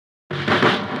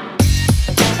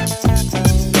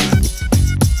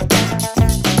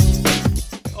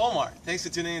Omar. Thanks for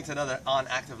tuning in to another on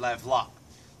ActiveLife Vlog.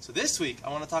 So this week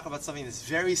I want to talk about something that's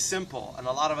very simple and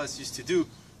a lot of us used to do,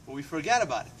 but we forget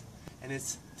about it. And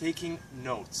it's taking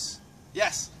notes.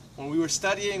 Yes, when we were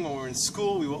studying, when we were in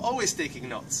school, we were always taking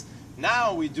notes.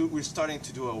 Now we're starting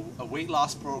to do a weight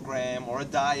loss program or a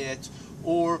diet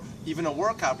or even a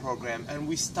workout program, and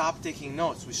we stop taking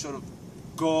notes. We sort of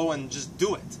go and just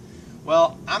do it.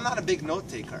 Well, I'm not a big note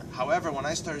taker. However, when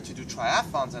I started to do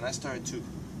triathlons and I started to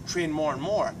train more and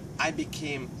more, I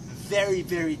became very,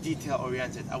 very detail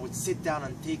oriented. I would sit down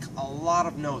and take a lot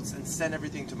of notes and send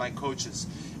everything to my coaches.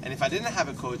 And if I didn't have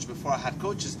a coach before I had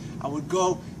coaches, I would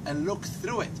go and look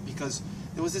through it, because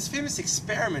there was this famous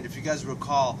experiment, if you guys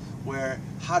recall, where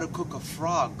how to cook a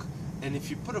frog. And if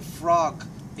you put a frog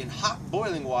in hot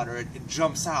boiling water, it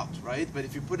jumps out, right? But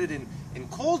if you put it in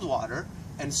cold water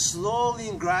and slowly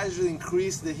and gradually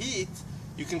increase the heat,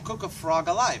 you can cook a frog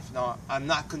alive. Now, I'm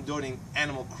not condoning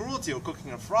animal cruelty or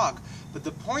cooking a frog, but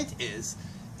the point is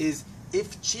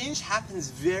if change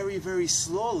happens very, very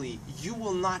slowly, you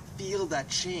will not feel that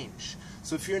change.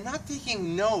 So if you're not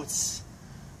taking notes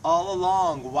all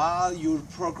along while you're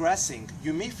progressing,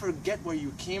 you may forget where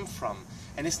you came from.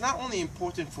 And it's not only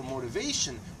important for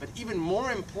motivation, but even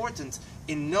more important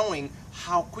in knowing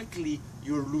how quickly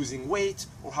you're losing weight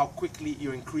or how quickly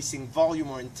you're increasing volume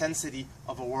or intensity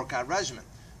of a workout regimen,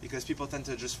 because people tend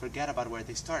to just forget about where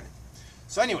they started.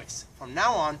 So anyways, from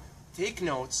now on, take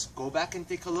notes, go back and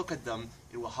take a look at them.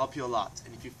 It will help you a lot.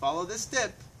 And if you follow this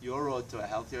tip, your road to a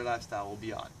healthier lifestyle will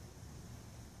be on.